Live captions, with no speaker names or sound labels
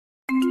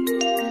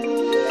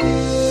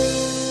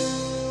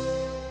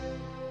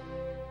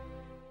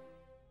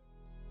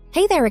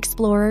Hey there,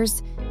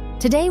 explorers!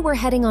 Today we're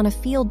heading on a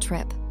field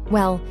trip,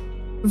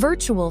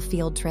 virtual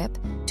field trip,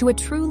 to a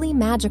truly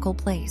magical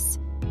place.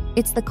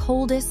 It's the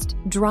coldest,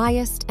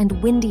 driest,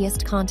 and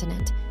windiest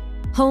continent,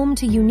 home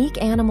to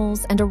unique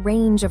animals and a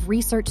range of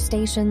research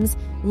stations,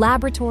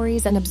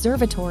 laboratories, and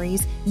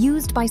observatories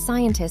used by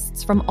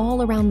scientists from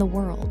all around the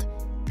world.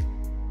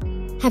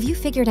 Have you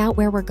figured out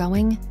where we're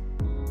going?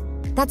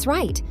 That's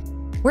right,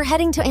 we're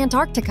heading to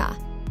Antarctica.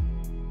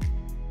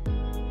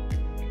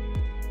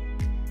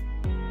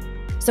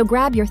 So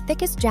grab your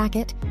thickest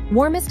jacket,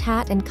 warmest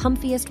hat, and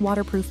comfiest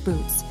waterproof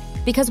boots,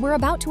 because we're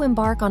about to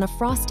embark on a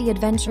frosty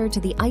adventure to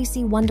the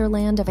icy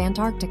wonderland of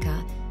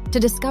Antarctica to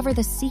discover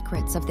the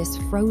secrets of this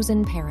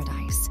frozen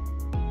paradise.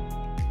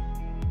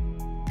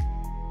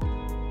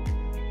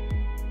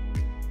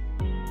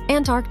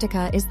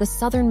 Antarctica is the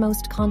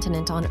southernmost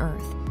continent on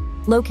Earth,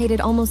 located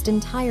almost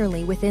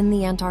entirely within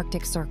the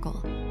Antarctic Circle.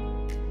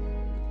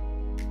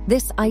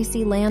 This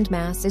icy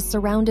landmass is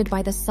surrounded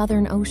by the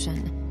Southern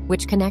Ocean,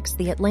 which connects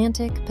the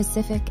Atlantic,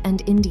 Pacific,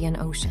 and Indian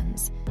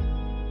Oceans.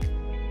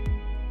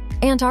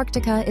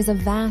 Antarctica is a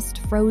vast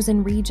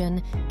frozen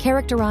region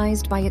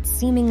characterized by its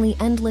seemingly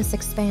endless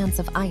expanse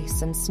of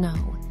ice and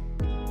snow.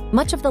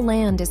 Much of the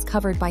land is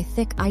covered by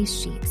thick ice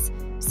sheets,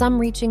 some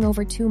reaching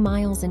over 2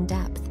 miles in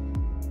depth.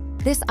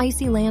 This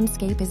icy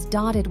landscape is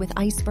dotted with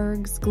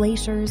icebergs,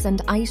 glaciers,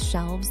 and ice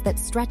shelves that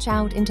stretch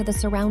out into the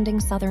surrounding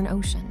Southern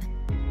Ocean.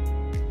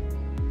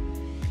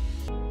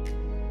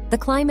 The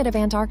climate of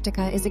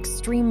Antarctica is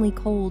extremely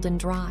cold and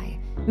dry,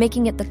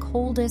 making it the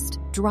coldest,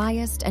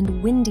 driest,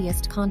 and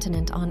windiest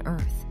continent on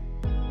Earth.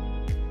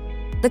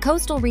 The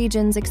coastal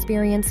regions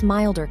experience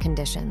milder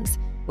conditions,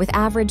 with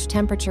average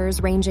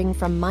temperatures ranging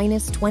from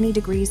 -20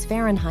 degrees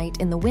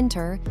Fahrenheit in the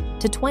winter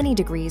to 20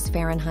 degrees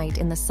Fahrenheit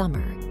in the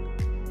summer.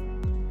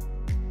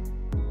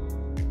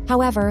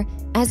 However,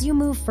 as you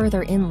move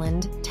further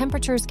inland,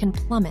 temperatures can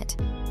plummet,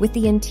 with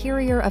the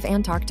interior of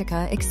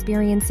Antarctica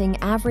experiencing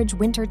average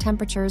winter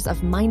temperatures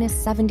of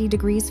 -70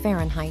 degrees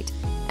Fahrenheit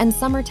and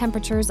summer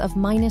temperatures of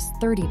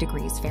 -30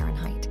 degrees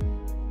Fahrenheit.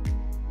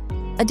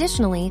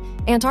 Additionally,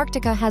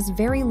 Antarctica has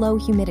very low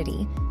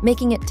humidity,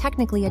 making it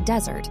technically a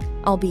desert,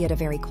 albeit a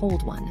very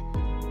cold one.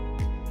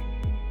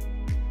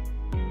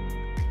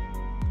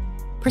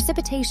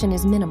 Precipitation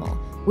is minimal,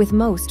 with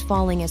most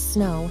falling as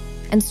snow,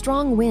 and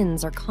strong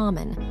winds are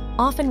common,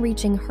 often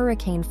reaching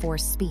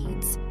hurricane-force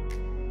speeds.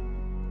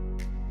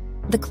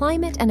 The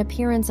climate and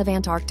appearance of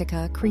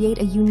Antarctica create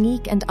a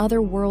unique and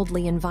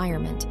otherworldly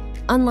environment,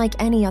 unlike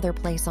any other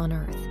place on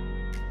Earth.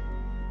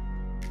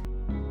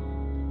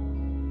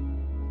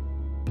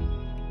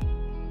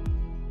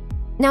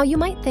 Now, you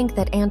might think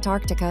that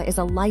Antarctica is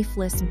a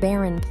lifeless,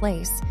 barren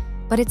place,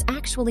 but it's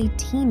actually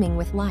teeming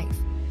with life.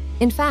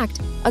 In fact,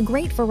 a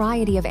great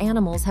variety of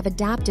animals have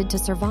adapted to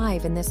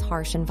survive in this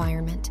harsh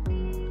environment.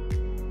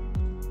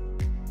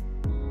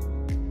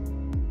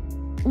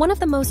 One of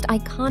the most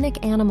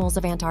iconic animals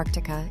of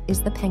Antarctica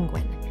is the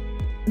penguin.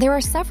 There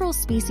are several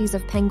species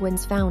of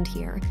penguins found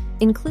here,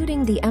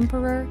 including the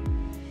emperor,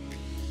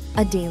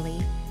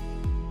 Adelie,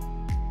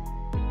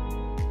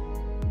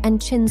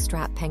 and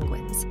chinstrap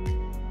penguins.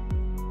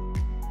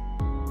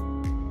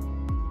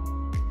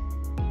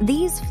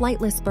 These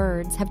flightless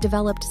birds have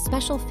developed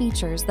special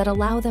features that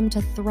allow them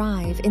to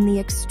thrive in the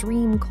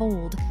extreme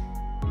cold,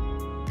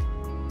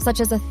 such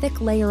as a thick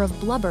layer of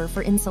blubber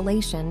for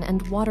insulation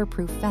and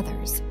waterproof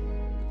feathers.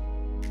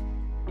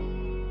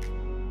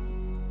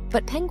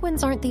 But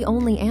penguins aren't the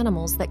only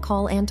animals that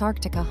call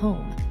Antarctica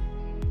home.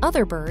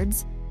 Other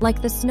birds,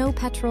 like the snow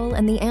petrel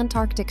and the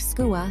Antarctic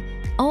skua,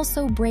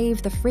 also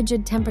brave the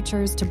frigid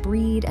temperatures to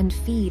breed and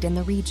feed in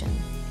the region.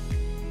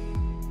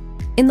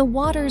 In the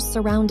waters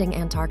surrounding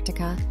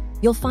Antarctica,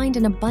 you'll find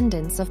an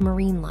abundance of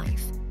marine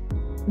life.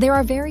 There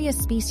are various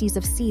species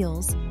of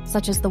seals,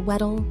 such as the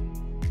Weddell,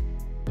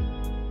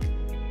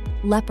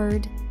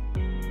 leopard,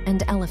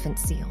 and elephant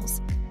seals.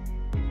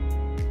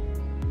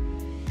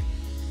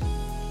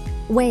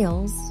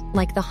 Whales,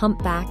 like the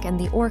humpback and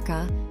the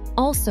orca,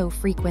 also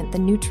frequent the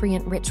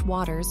nutrient-rich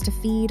waters to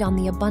feed on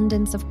the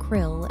abundance of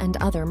krill and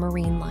other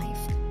marine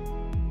life.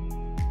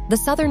 The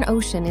Southern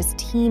Ocean is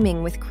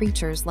teeming with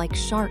creatures like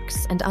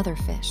sharks and other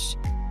fish.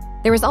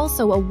 There is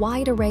also a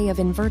wide array of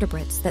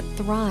invertebrates that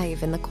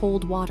thrive in the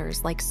cold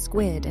waters like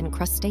squid and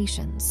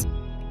crustaceans.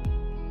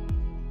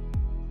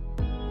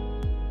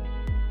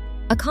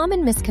 A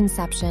common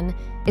misconception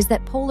is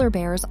that polar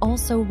bears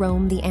also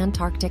roam the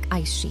Antarctic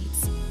ice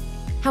sheets.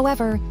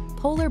 However,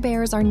 polar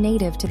bears are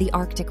native to the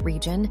Arctic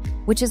region,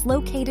 which is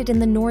located in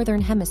the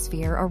northern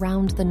hemisphere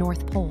around the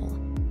North Pole.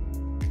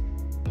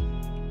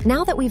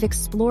 Now that we've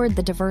explored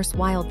the diverse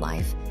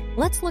wildlife,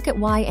 let's look at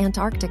why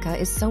Antarctica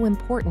is so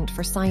important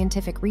for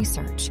scientific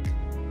research.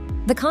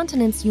 The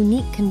continent's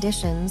unique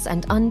conditions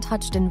and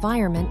untouched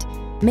environment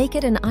make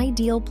it an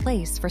ideal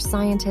place for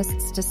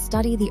scientists to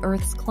study the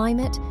Earth's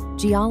climate,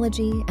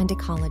 geology, and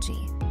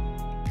ecology.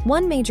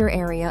 One major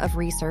area of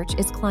research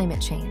is climate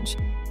change.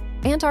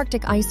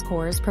 Antarctic ice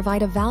cores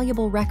provide a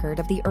valuable record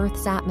of the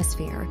Earth's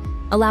atmosphere,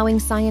 allowing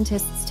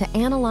scientists to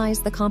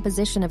analyze the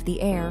composition of the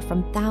air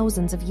from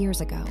thousands of years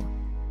ago.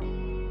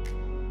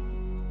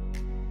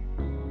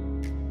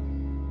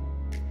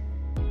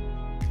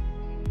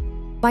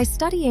 By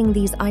studying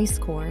these ice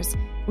cores,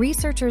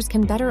 researchers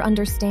can better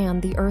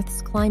understand the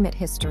Earth's climate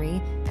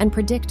history and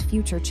predict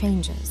future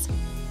changes.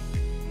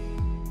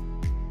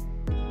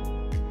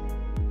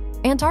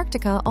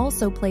 Antarctica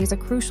also plays a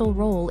crucial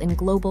role in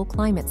global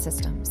climate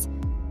systems.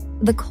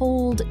 The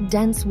cold,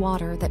 dense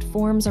water that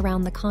forms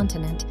around the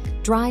continent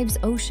drives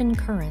ocean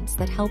currents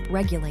that help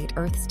regulate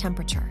Earth's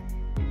temperature.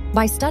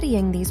 By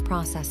studying these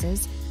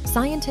processes,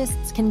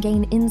 scientists can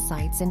gain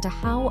insights into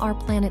how our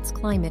planet's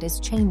climate is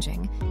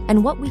changing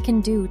and what we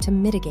can do to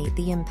mitigate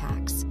the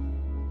impacts.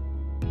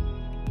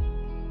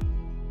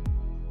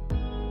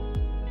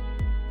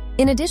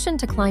 In addition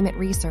to climate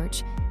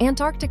research,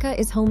 Antarctica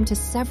is home to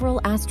several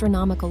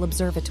astronomical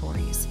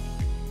observatories.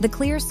 The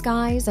clear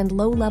skies and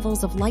low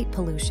levels of light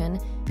pollution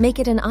make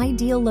it an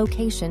ideal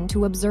location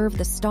to observe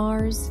the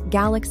stars,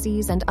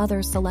 galaxies, and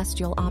other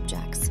celestial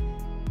objects.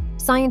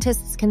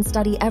 Scientists can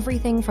study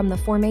everything from the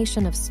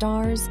formation of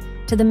stars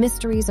to the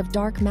mysteries of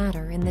dark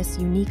matter in this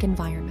unique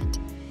environment.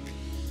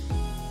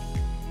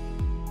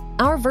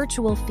 Our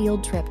virtual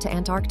field trip to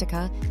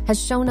Antarctica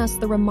has shown us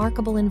the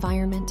remarkable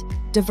environment,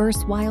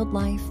 diverse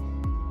wildlife,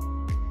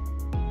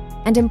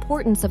 and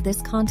importance of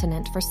this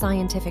continent for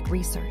scientific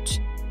research.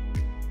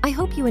 I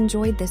hope you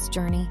enjoyed this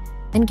journey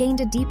and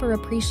gained a deeper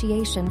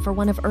appreciation for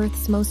one of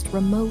Earth's most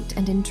remote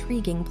and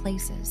intriguing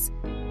places.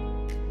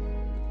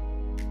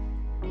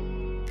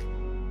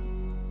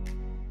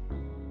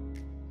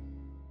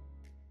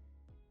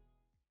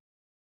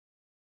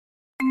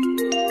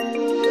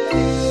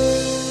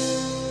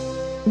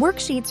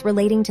 Worksheets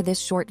relating to this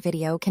short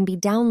video can be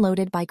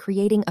downloaded by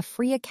creating a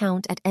free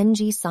account at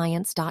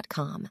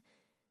ngscience.com.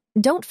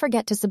 Don't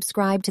forget to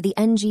subscribe to the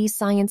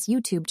ngscience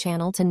YouTube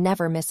channel to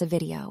never miss a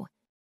video.